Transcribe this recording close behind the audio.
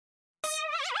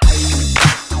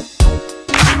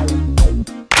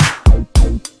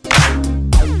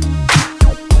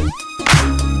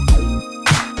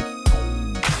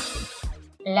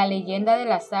La leyenda de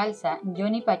la salsa,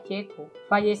 Johnny Pacheco,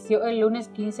 falleció el lunes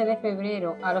 15 de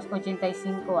febrero a los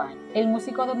 85 años. El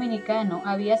músico dominicano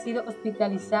había sido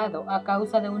hospitalizado a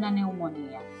causa de una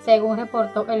neumonía, según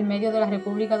reportó el medio de la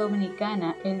República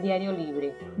Dominicana, El Diario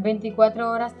Libre, 24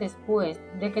 horas después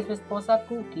de que su esposa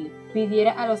Cookie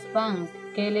pidiera a los fans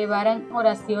que elevaran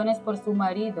oraciones por su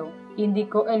marido,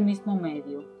 indicó el mismo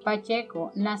medio.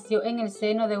 Pacheco nació en el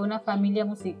seno de una familia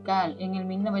musical en el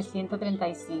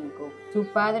 1935. Su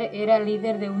padre era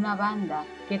líder de una banda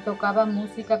que tocaba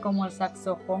música como el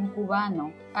saxofón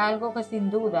cubano, algo que sin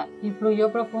duda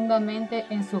influyó profundamente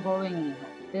en su joven hijo.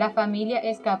 La familia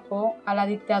escapó a la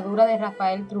dictadura de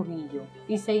Rafael Trujillo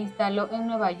y se instaló en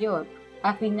Nueva York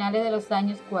a finales de los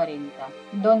años 40,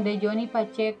 donde Johnny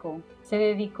Pacheco se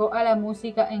dedicó a la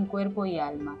música en cuerpo y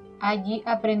alma. Allí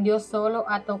aprendió solo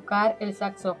a tocar el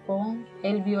saxofón,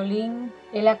 el violín,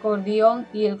 el acordeón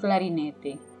y el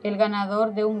clarinete. El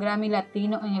ganador de un Grammy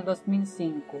Latino en el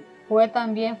 2005. Fue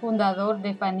también fundador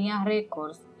de Fania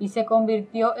Records y se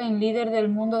convirtió en líder del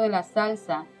mundo de la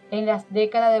salsa en las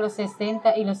décadas de los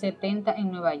 60 y los 70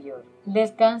 en Nueva York.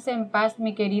 Descanse en paz,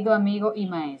 mi querido amigo y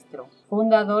maestro.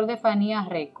 Fundador de Fania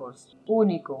Records.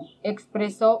 Único,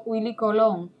 expresó Willy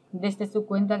Colón desde su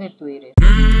cuenta de Twitter.